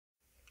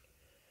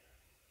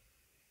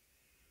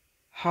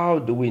How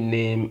do we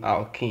name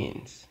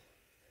alkenes?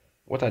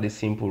 What are the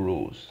simple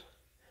rules?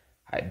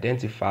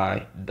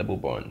 Identify double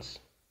bonds.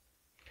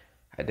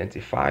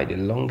 Identify the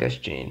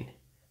longest chain.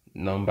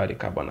 Number the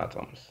carbon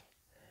atoms.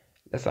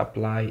 Let's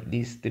apply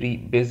these three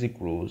basic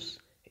rules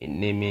in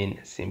naming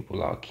simple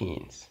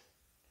alkenes.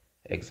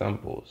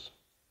 Examples.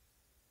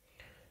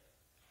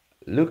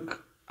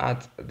 Look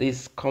at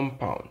this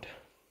compound.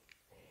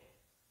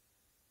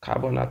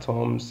 Carbon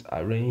atoms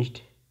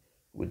arranged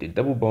with the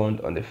double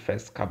bond on the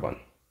first carbon.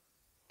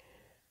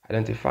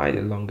 Identify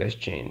the longest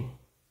chain.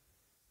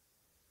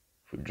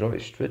 If we draw a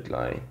straight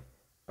line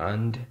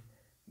and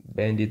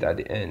bend it at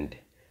the end,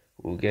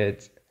 we'll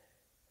get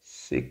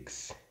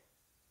 6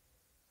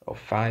 or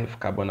 5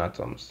 carbon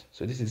atoms.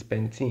 So this is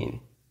pentene.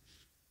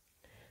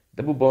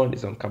 Double bond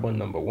is on carbon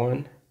number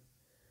 1.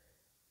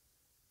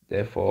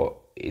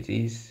 Therefore, it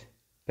is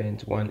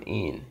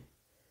pent1-ene.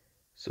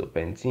 So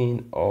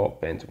pentene or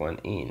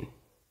pent1-ene.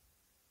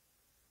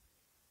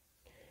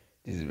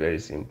 This is very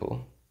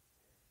simple.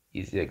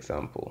 Easy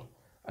example.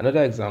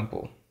 Another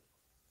example.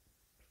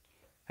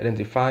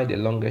 Identify the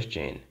longest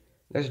chain.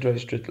 Let's draw a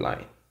straight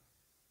line.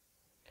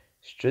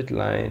 Straight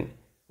line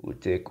will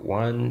take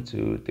 1,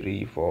 2,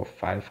 3, 4,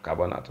 5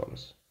 carbon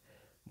atoms.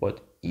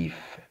 But if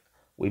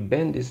we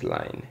bend this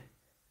line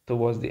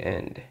towards the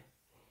end,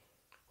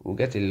 we'll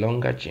get a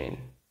longer chain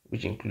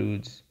which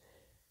includes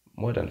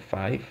more than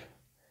 5,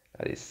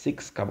 that is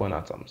 6 carbon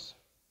atoms.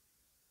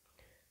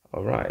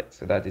 Alright,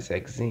 so that is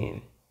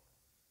hexene.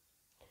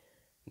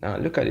 Now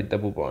look at the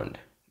double bond.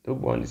 Double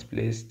bond is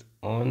placed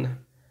on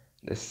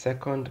the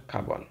second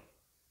carbon.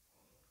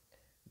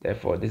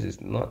 Therefore, this is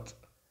not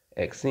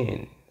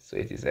hexene, so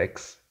it is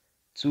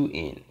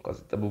X2-ene because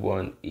the double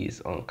bond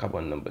is on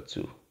carbon number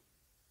 2.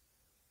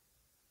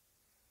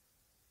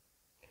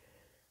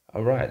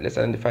 Alright, let's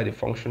identify the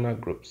functional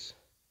groups.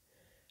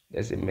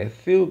 There's a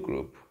methyl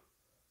group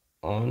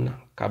on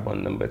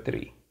carbon number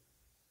 3.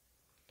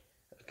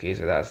 Okay,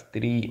 so that's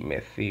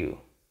 3-methyl.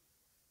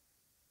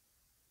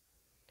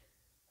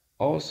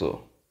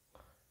 Also,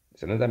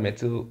 there's another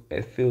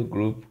methyl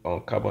group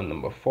on carbon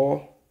number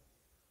 4.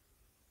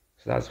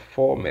 So that's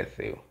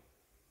 4-methyl.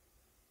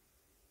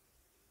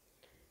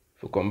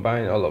 If we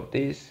combine all of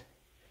this,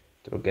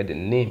 to get the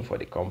name for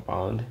the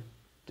compound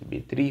to be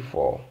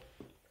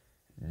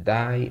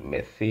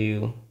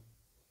 3,4-dimethyl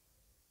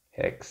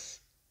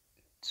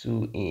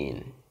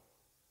hex2-ene.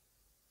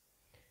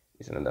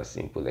 It's another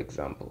simple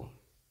example.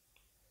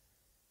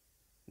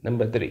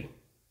 Number 3.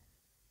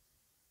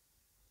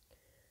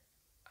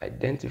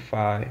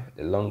 Identify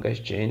the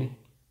longest chain.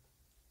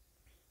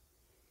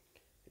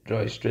 Draw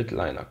a straight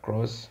line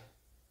across.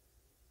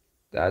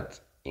 That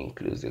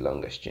includes the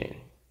longest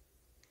chain.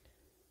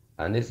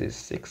 And this is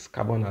 6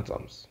 carbon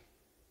atoms.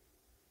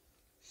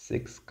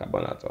 6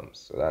 carbon atoms.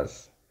 So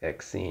that's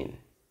hexene.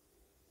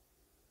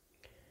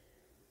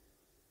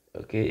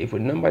 Okay, if we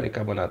number the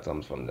carbon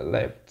atoms from the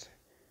left,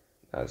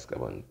 that's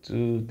carbon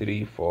 2,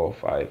 3, 4,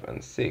 5,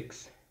 and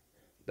 6.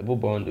 Double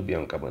bond will be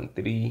on carbon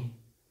 3.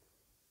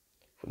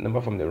 If we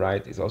number from the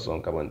right, is also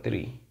on carbon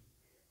 3.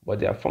 But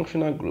they are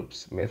functional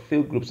groups,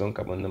 methyl groups on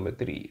carbon number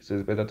 3. So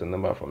it's better to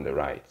number from the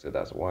right. So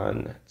that's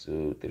 1,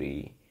 2,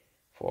 3,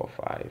 4,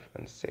 5,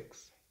 and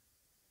 6.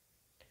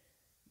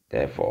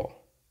 Therefore,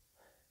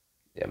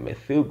 there are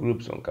methyl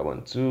groups on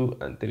carbon 2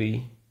 and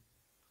 3.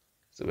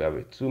 So we have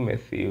a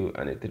 2-methyl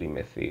and a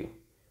 3-methyl.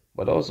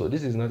 But also,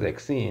 this is not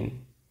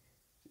hexene,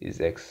 it's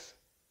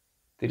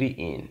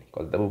X3-ene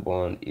because double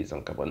bond is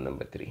on carbon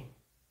number 3.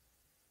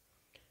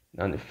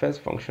 Now, the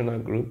first functional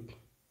group,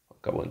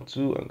 carbon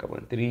 2 and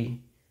carbon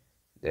 3.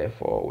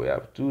 Therefore, we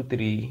have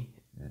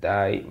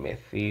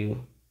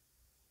 2,3-dimethyl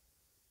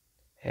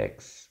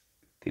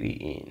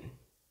hex3-ene.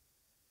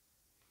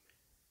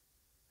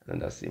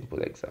 Another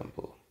simple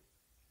example.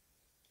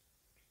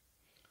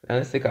 Now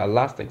let's take our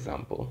last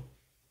example.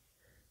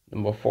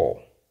 Number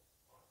 4.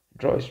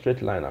 Draw a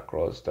straight line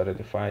across to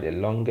identify the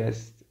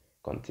longest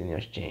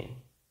continuous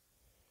chain.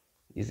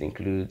 This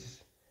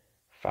includes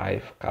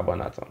 5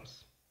 carbon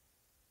atoms.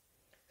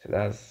 So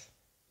that's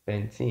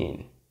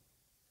pentene.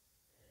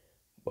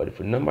 But if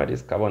we number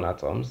these carbon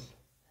atoms,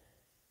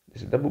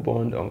 there's a double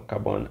bond on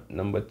carbon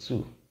number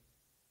 2.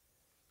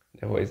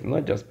 Therefore, it's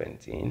not just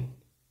pentene,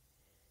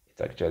 it's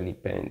actually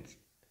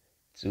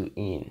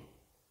pent2-ene.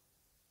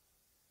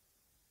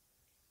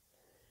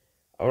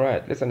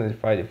 Alright, let's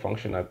identify the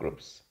functional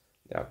groups.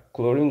 There are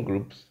chlorine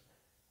groups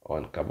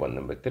on carbon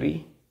number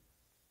 3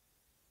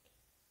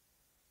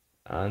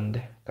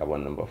 and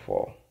carbon number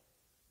 4.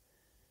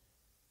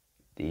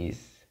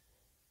 These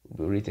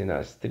will be written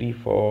as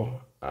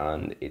 3,4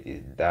 and it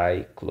is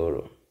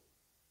dichloro.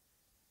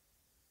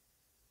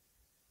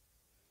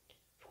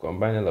 If we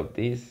combine all of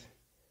this,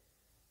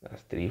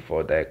 that's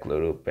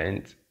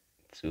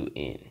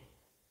 3,4-dichloropent2-ene.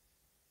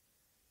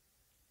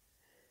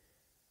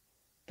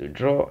 To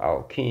draw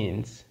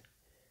alkenes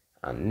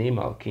and name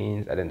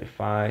alkenes,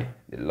 identify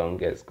the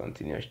longest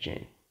continuous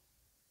chain.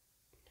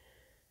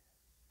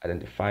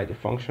 Identify the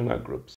functional groups.